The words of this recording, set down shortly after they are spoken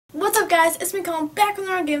guys, it's me Collin back with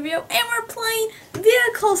another game video, and we're playing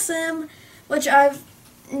Vehicle Sim, which I've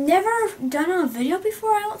never done on a video before,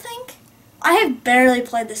 I don't think. I have barely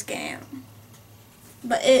played this game,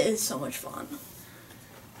 but it is so much fun.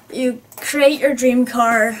 You create your dream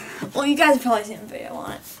car. Well, you guys have probably seen a video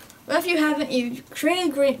on it. But if you haven't, you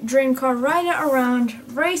create a dream car, ride it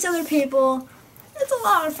around, race other people. It's a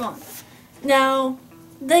lot of fun. Now,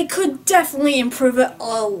 they could definitely improve it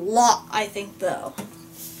a lot, I think, though.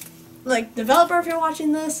 Like, developer, if you're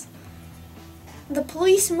watching this, the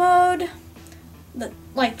police mode, the,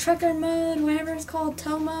 like, trucker mode, whatever it's called,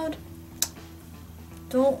 tow mode,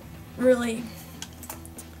 don't really,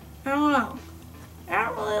 I don't know. I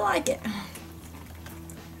don't really like it.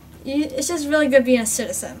 It's just really good being a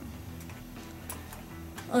citizen.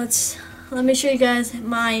 Let me show you guys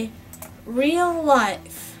my real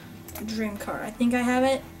life dream car. I think I have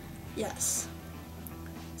it. Yes.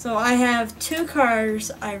 So I have two cars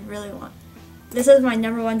I really want. This is my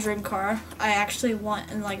 #1 dream car. I actually want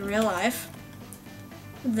in like real life.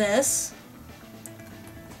 This.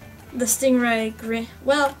 The Stingray green.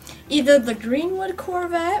 Well, either the Greenwood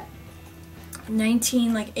Corvette,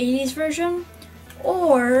 80s version,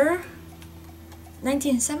 or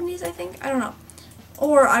 1970s, I think. I don't know.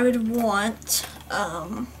 Or I would want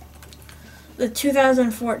the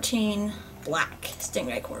 2014 black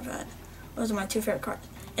Stingray Corvette. Those are my two favorite cars.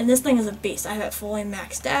 And this thing is a beast. I have it fully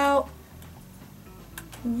maxed out.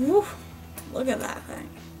 Woo! Look at that thing.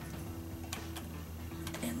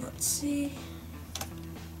 And let's see.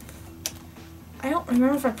 I don't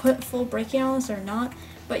remember if I put full braking on this or not,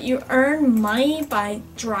 but you earn money by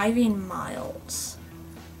driving miles.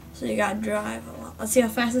 So you gotta drive a lot. Let's see how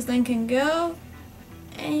fast this thing can go.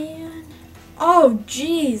 And oh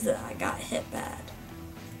jeez, I got hit bad.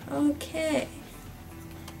 Okay.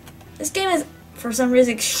 This game is, for some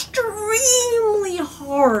reason, extremely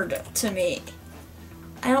hard to me.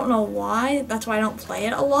 I don't know why. That's why I don't play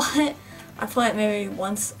it a lot. I play it maybe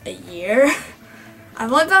once a year.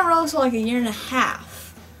 I've only been on Roblox for like a year and a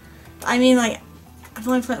half. I mean, like, I've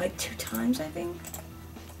only played like 2 times, I think.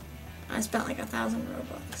 I spent like 1,000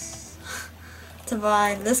 Robux to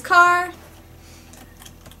buy this car.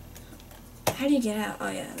 How do you get out? Oh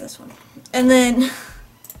yeah, this one. And then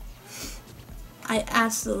I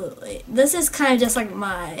absolutely, this is kind of just like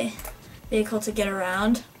my vehicle to get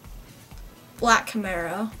around. Black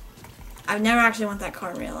Camaro. I've never actually want that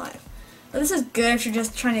car in real life. But this is good if you're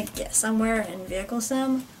just trying to get somewhere in Vehicle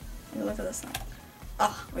Sim. Look at this side.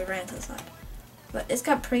 Oh, we ran to the side. But it's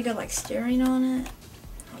got pretty good like steering on it.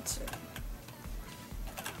 Let's see.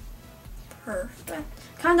 Perfect.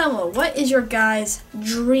 Comment down below, what is your guys'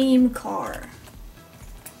 dream car?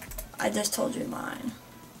 I just told you mine.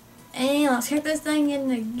 And let's kick this thing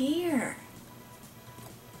into gear.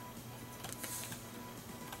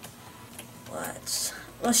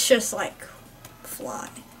 Let's just like fly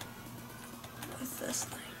with this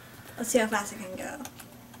thing. Let's see how fast it can go.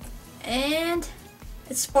 And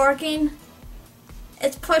it's sparking.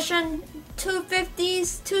 It's pushing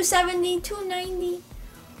 250s, 270, 290.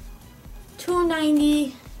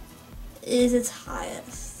 290 is its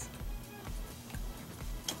highest.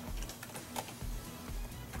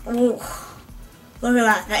 Ooh, look at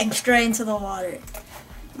that thing straight into the water.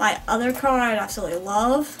 My other car I'd absolutely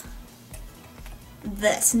love.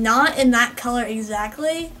 This, not in that color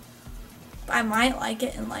exactly, but I might like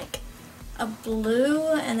it in like a blue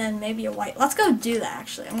and then maybe a white. Let's go do that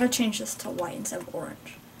actually. I'm gonna change this to white instead of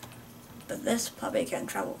orange. But this puppy can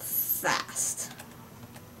travel fast.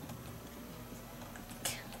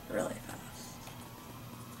 Really fast.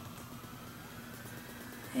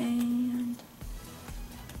 And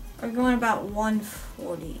we're going about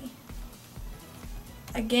 140.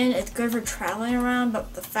 Again, it's good for traveling around,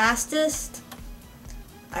 but the fastest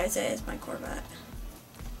I'd say is my Corvette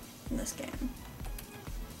in this game.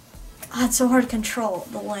 Oh, it's so hard to control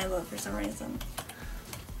the Lambo for some reason.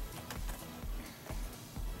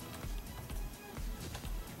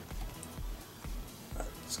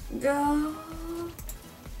 Let's go.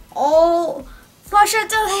 Oh, push it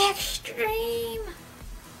to the extreme.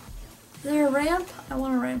 Is there a ramp? I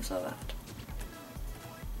want a ramp so bad.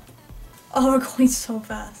 Oh, we're going so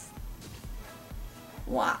fast.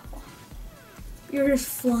 Wow. You're just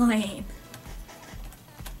flying.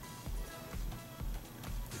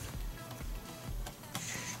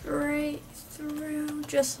 Straight through,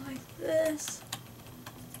 just like this.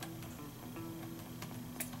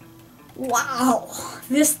 Wow.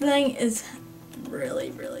 This thing is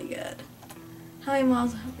really, really good. How many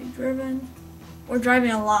miles have we driven? We're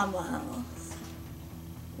driving a lot of miles.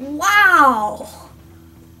 Wow!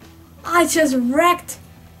 I just wrecked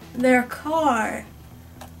their car.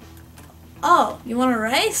 Oh, you want to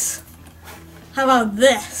race? How about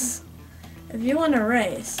this? If you want to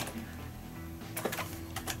race,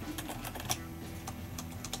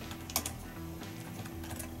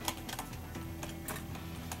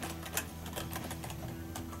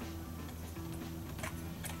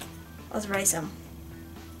 let's race him.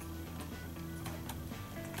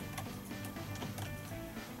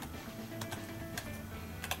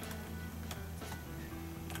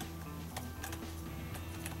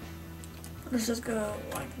 Let's just go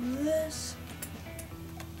like this.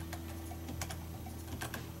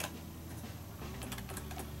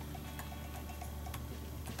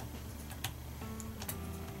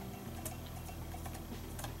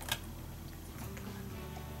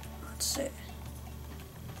 Let's see.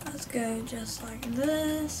 Let's go just like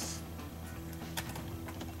this.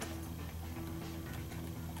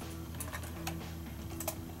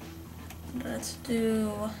 Let's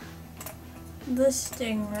do this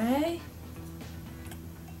stingray.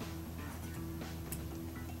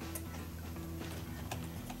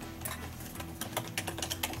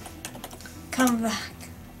 Come back.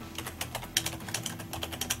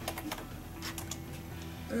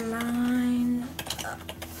 Line up.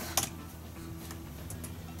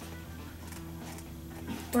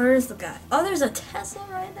 Where is the guy? Oh, there's a Tesla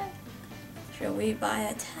right there. Should we buy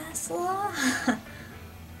a Tesla?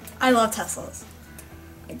 I love Teslas.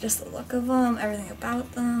 Like just the look of them, everything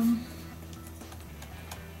about them.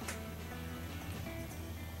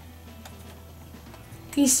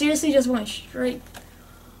 He seriously just went straight.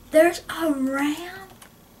 There's a ram?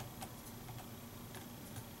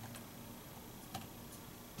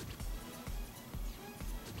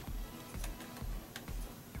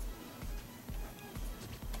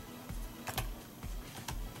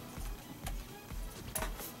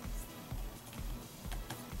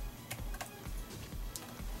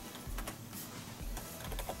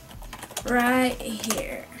 Right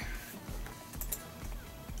here.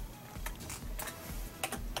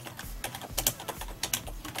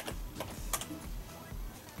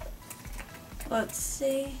 Let's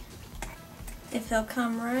see if he'll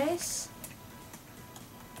come race.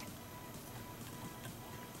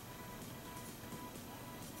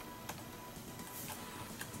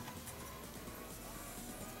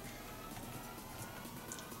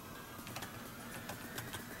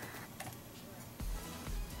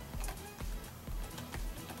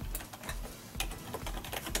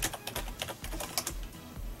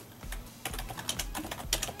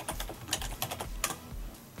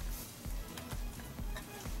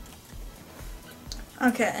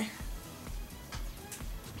 Okay.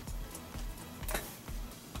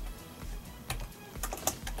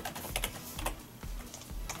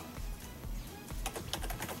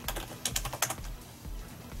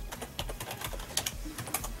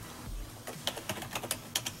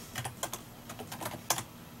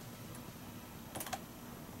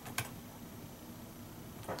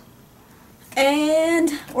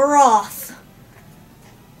 And we're off.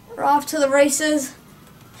 We're off to the races.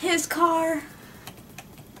 His car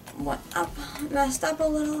messed up a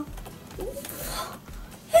little.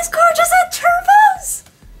 His car just had turbos!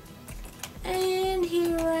 And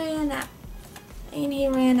he ran out. And he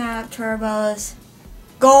ran out of turbos.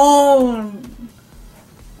 Gone!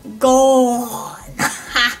 Gone!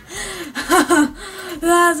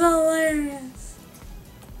 That's hilarious.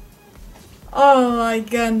 Oh my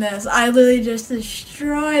goodness. I literally just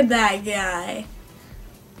destroyed that guy.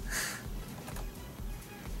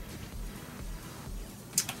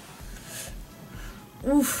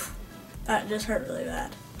 Oof, that just hurt really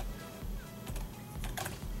bad.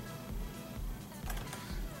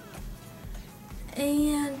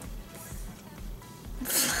 And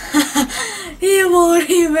he won't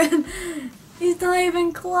even, he's not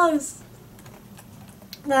even close.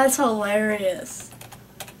 That's hilarious.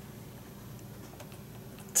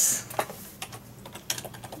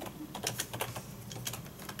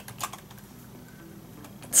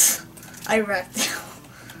 I wrecked him.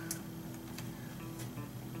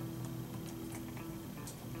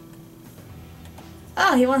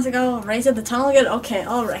 Oh, he wants to go race at the tunnel again? Okay,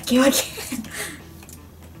 I'll wreck you again.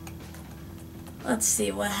 Let's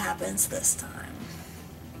see what happens this time.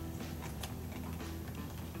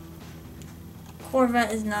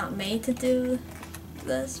 Corvette is not made to do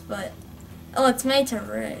this, but... Oh, it's made to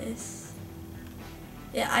race.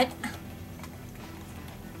 Yeah,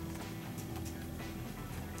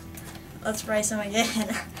 Let's race him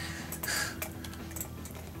again.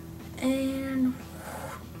 And...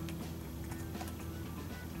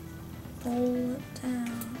 pull it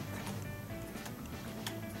down.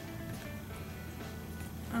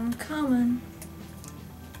 I'm coming.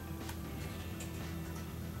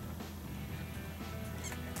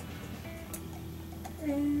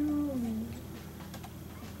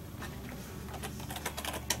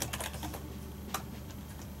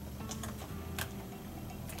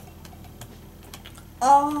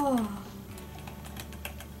 Oh.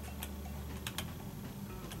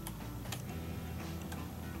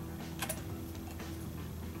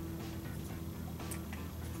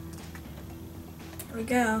 Here we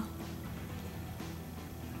go.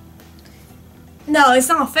 No, it's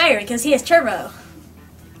not fair because he has turbo.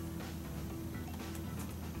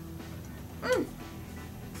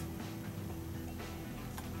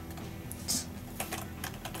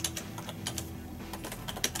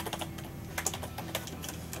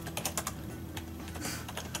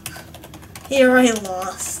 He already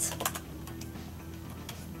lost.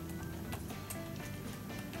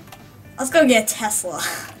 Let's go get a Tesla.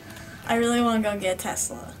 I really want to go get a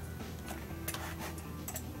Tesla.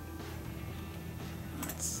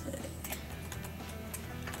 Let's see.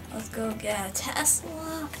 Let's go get a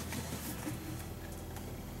Tesla.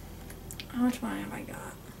 How much money have I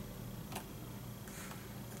got?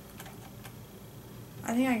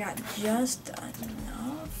 I think I got just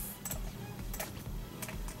enough.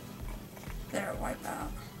 There, wipe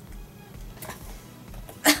out.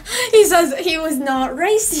 He says he was not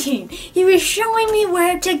racing. He was showing me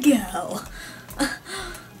where to go.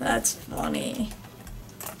 That's funny.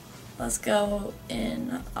 Let's go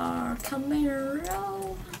in our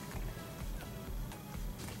Camaro.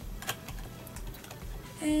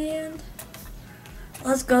 And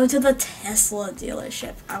let's go to the Tesla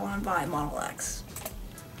dealership. I want to buy Model X.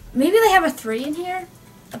 Maybe they have a 3 in here.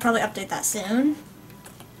 I'll probably update that soon.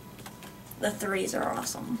 The 3s are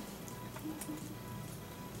awesome.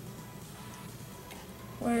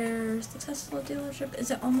 Where's the Tesla dealership? Is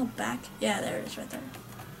it on the back? Yeah, there it is right there.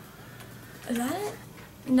 Is that it?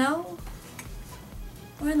 No?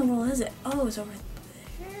 Where in the world is it? Oh, it's over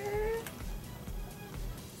there.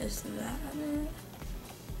 Is that it?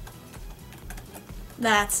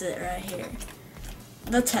 That's it right here.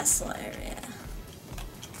 The Tesla area.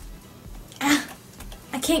 Ah!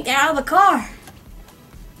 I can't get out of the car!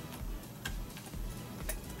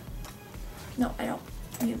 No, I don't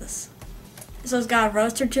need this. So it's got a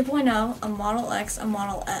Roadster 2.0, a Model X, a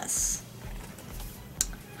Model S.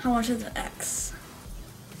 How much is an X?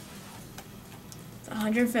 It's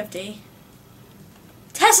 150.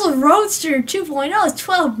 Tesla Roadster 2.0 is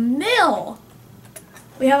 12 mil!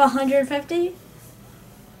 We have 150?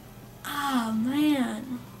 Oh,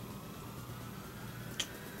 man.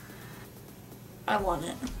 I want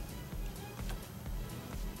it.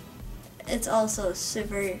 It's also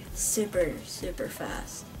super, super, super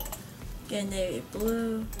fast. Get navy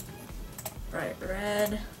blue, bright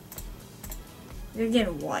red. You're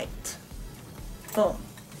getting white. Boom.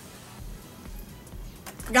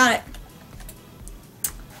 Got it.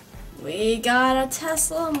 We got a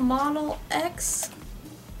Tesla Model X.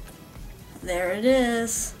 There it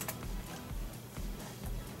is.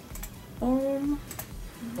 Boom.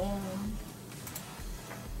 Boom.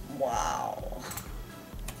 Wow.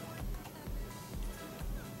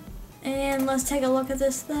 And let's take a look at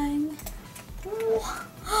this thing.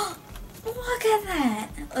 Look at that.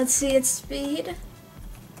 Let's see its speed.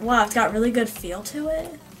 Wow, it's got really good feel to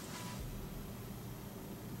it.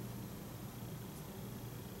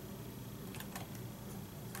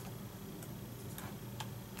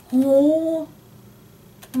 Oh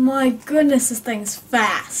my goodness, this thing's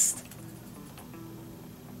fast.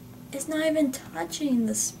 It's not even touching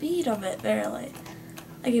the speed of it, barely.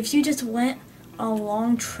 Like if you just went a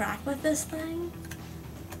long track with this thing,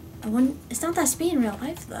 I wouldn't. It's not that speed in real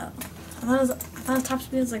life though. I thought top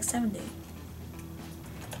speed was like 70-ish,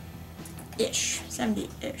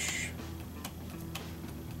 70-ish.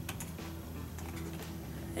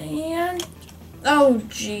 And oh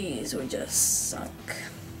geez, we just sunk.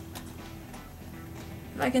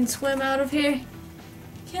 If I can swim out of here,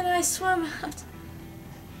 can I swim out?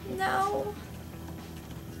 No.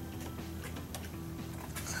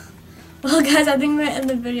 Well guys, I think I'm going to end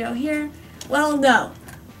the video here. Well, no.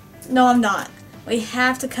 No, I'm not. We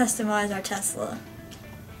have to customize our Tesla.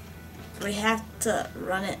 We have to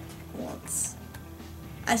run it once.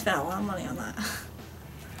 I spent a lot of money on that.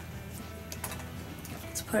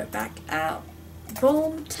 Let's put it back out.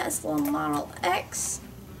 Boom, Tesla Model X.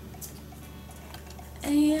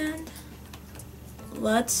 And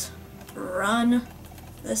let's run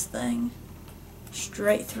this thing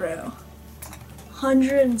straight through.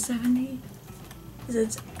 170 is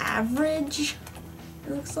its average,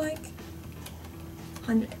 it looks like.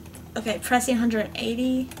 100. Okay, pressing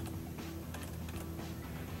 180.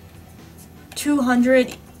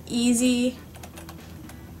 200 easy.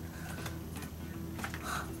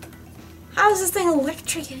 How is this thing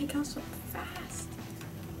electric and it goes so fast?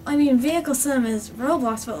 I mean, vehicle sim is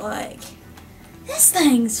Roblox, but like, this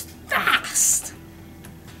thing's fast.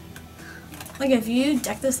 Like if you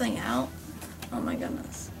deck this thing out, oh my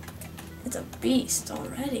goodness. It's a beast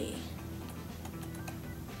already.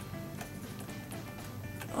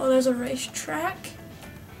 Oh, there's a racetrack.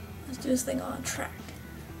 Let's do this thing on a track.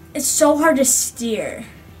 It's so hard to steer.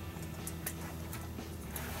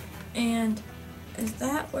 And is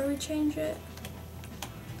that where we change it?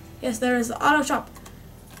 Yes, there is the auto shop.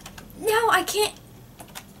 No, I can't.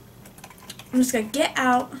 I'm just gonna get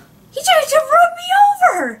out. He tried to run me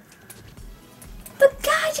over! The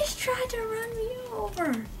guy just tried to run me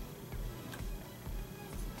over.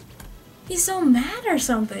 He's so mad or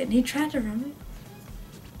something. He tried to run me.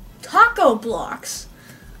 Taco blocks.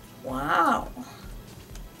 Wow.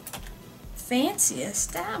 Fancy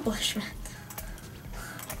establishment.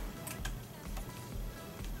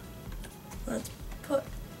 Let's put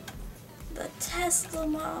the Tesla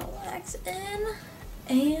Model X in.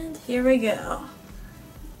 And here we go.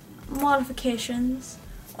 Modifications.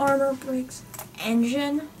 Armor brakes.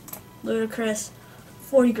 Engine. Ludicrous.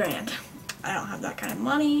 40 grand. I don't have that kind of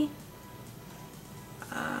money.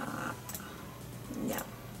 No.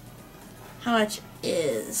 How much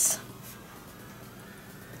is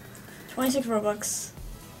 26 Robux?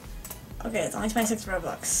 Okay, it's only 26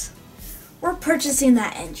 Robux. We're purchasing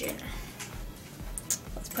that engine.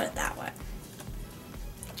 Let's put it that way.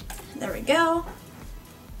 There we go.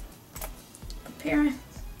 Appearance.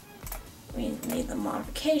 We need the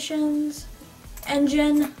modifications.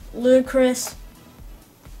 Engine, ludicrous,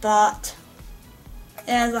 but it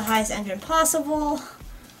has the highest engine possible,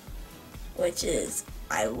 which is,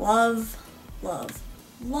 I love, love,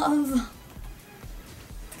 love.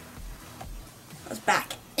 Let's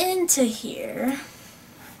back into here.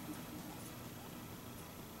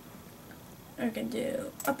 We're gonna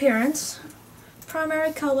do appearance,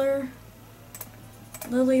 primary color,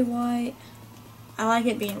 lily white. I like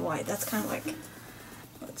it being white. That's kind of like,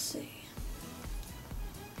 let's see.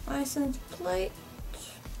 License plate.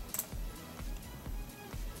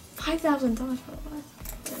 $5,000 for a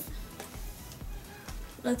license plate.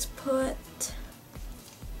 Let's put,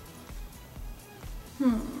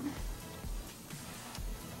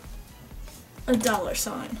 a dollar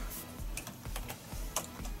sign.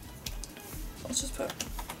 Let's just put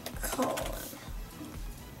Collin.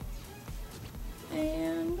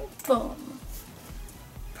 And boom.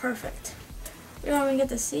 Perfect. We don't even get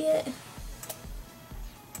to see it.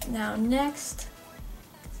 Now next,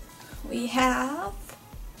 we have,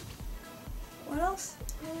 what else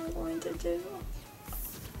are we going to do?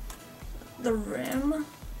 The rim.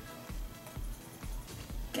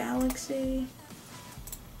 Galaxy.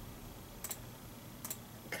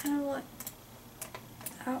 Kind of like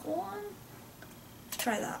that one. Let's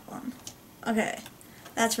try that one. Okay,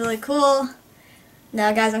 that's really cool.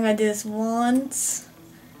 Now guys, I'm going to do this once,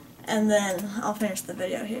 and then I'll finish the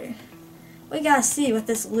video here. We gotta see with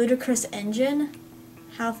this ludicrous engine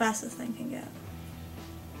how fast this thing can go.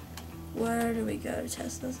 Where do we go to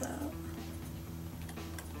test this out?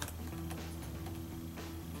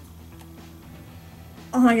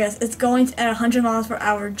 Oh my gosh, it's going at 100 miles per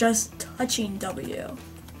hour, just touching W.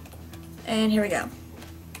 And here we go.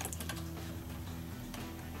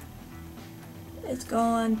 It's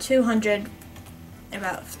going 200 in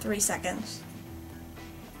about 3 seconds.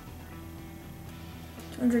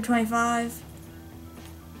 225.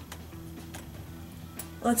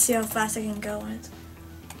 Let's see how fast I can go when it's,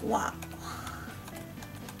 wow.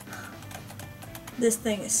 This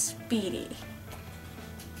thing is speedy.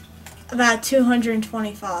 About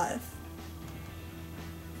 225.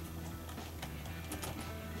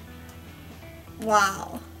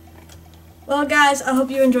 Wow. Well guys, I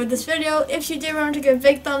hope you enjoyed this video. If you did, remember to give a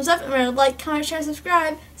big thumbs up and remember to like, comment, share,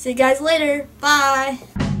 subscribe. See you guys later. Bye.